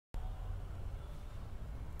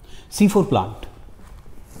C4 plant.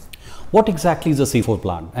 What exactly is a C4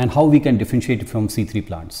 plant and how we can differentiate it from C3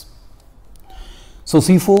 plants? So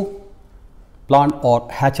C4 plant or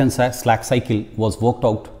Hatch and Slack cycle was worked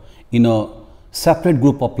out in a separate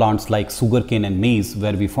group of plants like sugarcane and maize,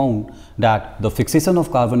 where we found that the fixation of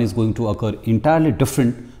carbon is going to occur entirely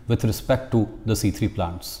different with respect to the C3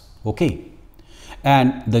 plants. Okay,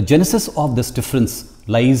 and the genesis of this difference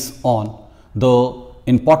lies on the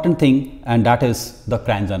important thing, and that is the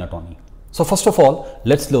Cran's anatomy. So first of all,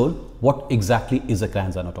 let's learn what exactly is a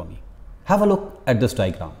Cran's anatomy. Have a look at this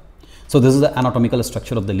diagram. So this is the anatomical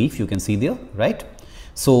structure of the leaf, you can see there, right?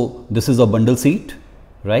 So this is a bundle seed,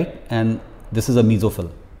 right? And this is a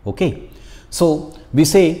mesophyll. Okay, so we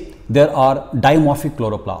say there are dimorphic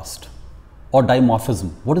chloroplast or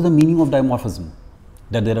dimorphism. What is the meaning of dimorphism?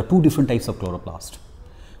 That there are two different types of chloroplast,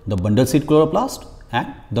 the bundle seed chloroplast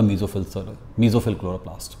and the mesophyll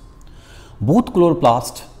chloroplast. Both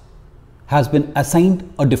chloroplast has been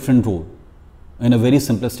assigned a different role. In a very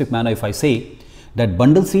simplistic manner, if I say that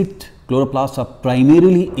bundle seed chloroplasts are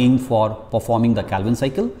primarily aimed for performing the Calvin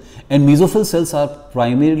cycle, and mesophyll cells are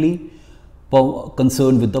primarily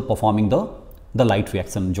concerned with the performing the light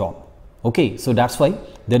reaction job. Okay, so that's why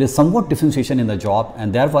there is somewhat differentiation in the job,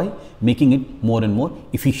 and thereby making it more and more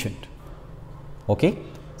efficient. Okay,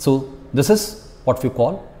 so this is what we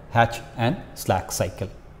call Hatch and Slack cycle.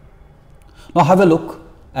 Now have a look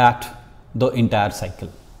at the entire cycle.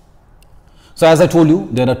 So as I told you,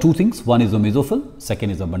 there are two things. One is the mesophyll,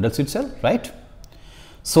 second is the bundle seed cell, right?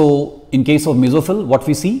 So in case of mesophyll, what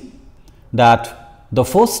we see that the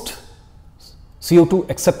first CO2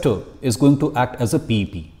 acceptor is going to act as a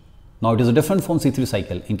PEP. Now it is a different from C3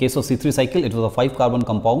 cycle. In case of C3 cycle, it was a 5 carbon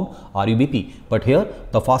compound RUBP, but here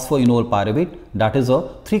the phosphoenol pyruvate, that is a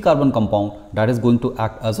 3 carbon compound that is going to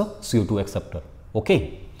act as a CO2 acceptor.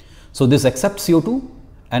 Okay, so this accepts CO2,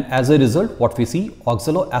 and as a result what we see,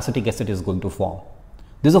 oxaloacetic acid is going to form.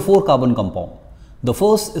 This is a 4 carbon compound, the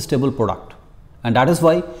first stable product, and that is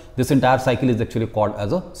why this entire cycle is actually called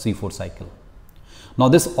as a C4 cycle. Now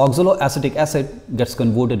this oxaloacetic acid gets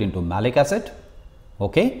converted into malic acid,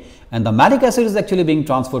 okay, and the malic acid is actually being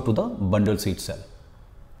transferred to the bundle seed cell,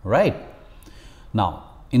 right? Now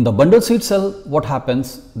in the bundle seed cell, what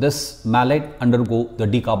happens, this malate undergo the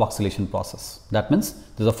decarboxylation process. That means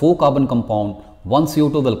there is a 4 carbon compound, one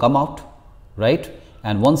CO2 will come out, right,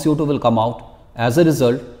 and one CO2 will come out. As a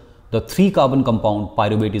result, the 3 carbon compound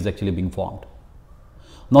pyruvate is actually being formed.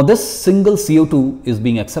 Now this single CO2 is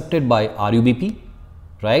being accepted by RUBP,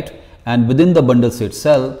 right, and within the bundle seed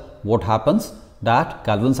cell, what happens, that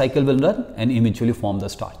Calvin cycle will run and eventually form the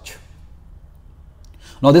starch.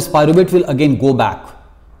 Now this pyruvate will again go back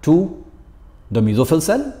to the mesophyll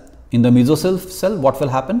cell. In the mesophyll cell, what will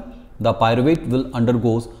happen, the pyruvate will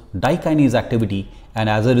undergoes dikinase activity, and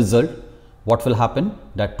as a result what will happen,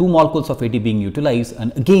 that 2 molecules of AT being utilized,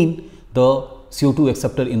 and again the CO2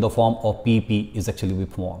 acceptor in the form of PEP is actually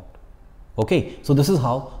formed. Okay, so this is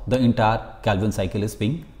how the entire Calvin cycle is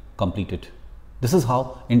being completed. This is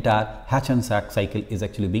how entire Hatch and Slack cycle is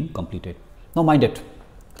actually being completed. Now mind it,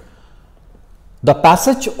 the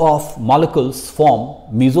passage of molecules from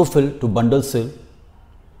mesophyll to bundle cell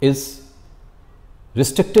is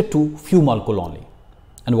restricted to few molecules only.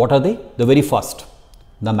 And what are they? The very first,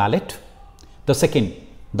 the malate, the second,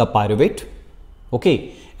 the pyruvate,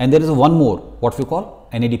 okay, and there is one more, what we call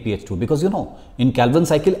NADPH2, because you know in Calvin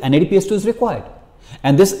cycle NADPH2 is required,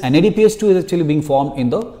 and this NADPH2 is actually being formed in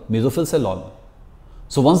the mesophyll cell only.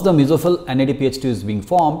 So once the mesophyll NADPH2 is being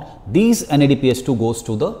formed, these NADPH2 goes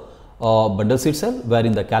to the bundle seed cell,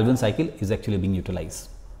 wherein the Calvin cycle is actually being utilized.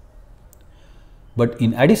 But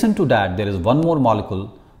in addition to that, there is one more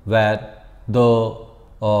molecule where the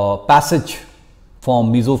passage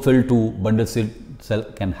from mesophyll to bundle seed cell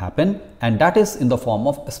can happen, and that is in the form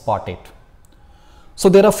of aspartate. So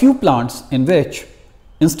there are few plants in which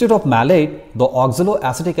instead of malate, the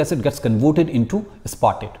oxaloacetic acid gets converted into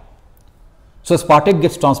aspartate. So aspartate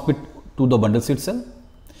gets transferred to the bundle seed cell,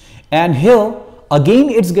 and here again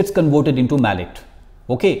it gets converted into malate,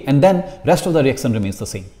 okay, and then rest of the reaction remains the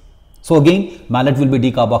same. So again malate will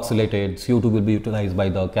be decarboxylated, CO2 will be utilized by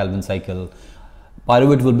the Calvin cycle,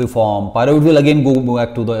 pyruvate will be formed, pyruvate will again go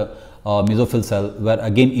back to the mesophyll cell, where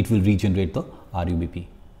again it will regenerate the RUBP,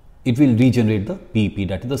 it will regenerate the PEP,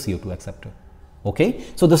 that is the CO2 acceptor. Okay,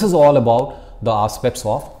 so this is all about the aspects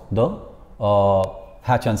of the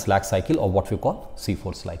Hatch and Slack cycle, or what we call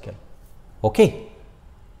C4 cycle. Okay.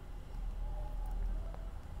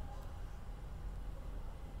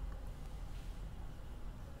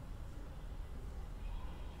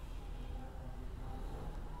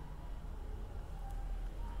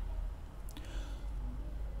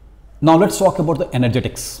 Now let's talk about the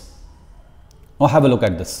energetics. Now have a look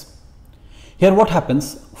at this. Here what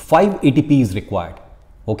happens, 5 ATP is required,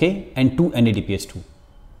 okay, and 2 NADPH2.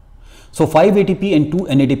 So 5 ATP and 2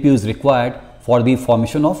 NADP is required for the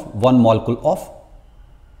formation of 1 molecule of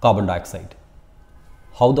carbon dioxide.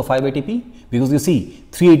 How the 5 ATP? Because you see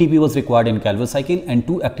 3 ATP was required in Calvin cycle and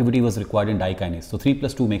 2 activity was required in dikinase. So 3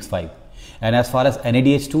 plus 2 makes 5. And as far as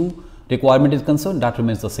NADH2 requirement is concerned, that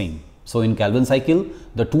remains the same. So in Calvin cycle,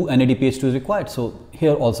 the 2 NADPH2 is required. So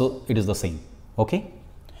here also it is the same. Okay.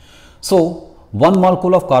 So 1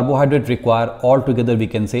 molecule of carbohydrate require altogether we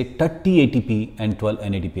can say 30 ATP and 12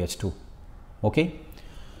 NADPH2. Okay.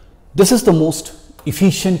 This is the most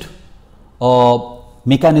efficient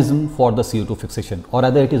mechanism for the CO2 fixation, or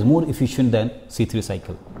rather it is more efficient than C3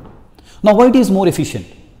 cycle. Now why it is more efficient?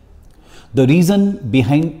 The reason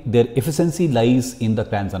behind their efficiency lies in the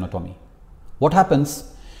Cran's anatomy. What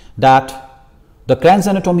happens that the Cran's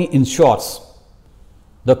anatomy ensures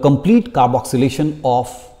the complete carboxylation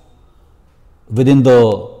of within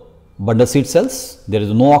the bundle seed cells. There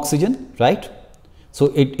is no oxygen, right? So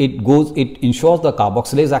it ensures the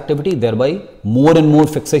carboxylase activity, thereby more and more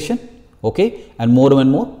fixation, okay, and more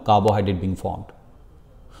carbohydrate being formed.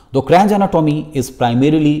 The Cran's anatomy is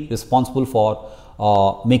primarily responsible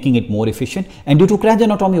for making it more efficient, and due to Cran's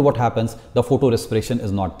anatomy what happens, the photorespiration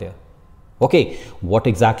is not there. Okay, what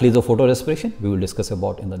exactly is the photorespiration? We will discuss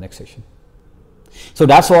about in the next session. So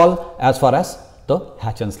that's all as far as the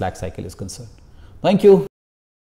Hatch and Slack cycle is concerned. Thank you.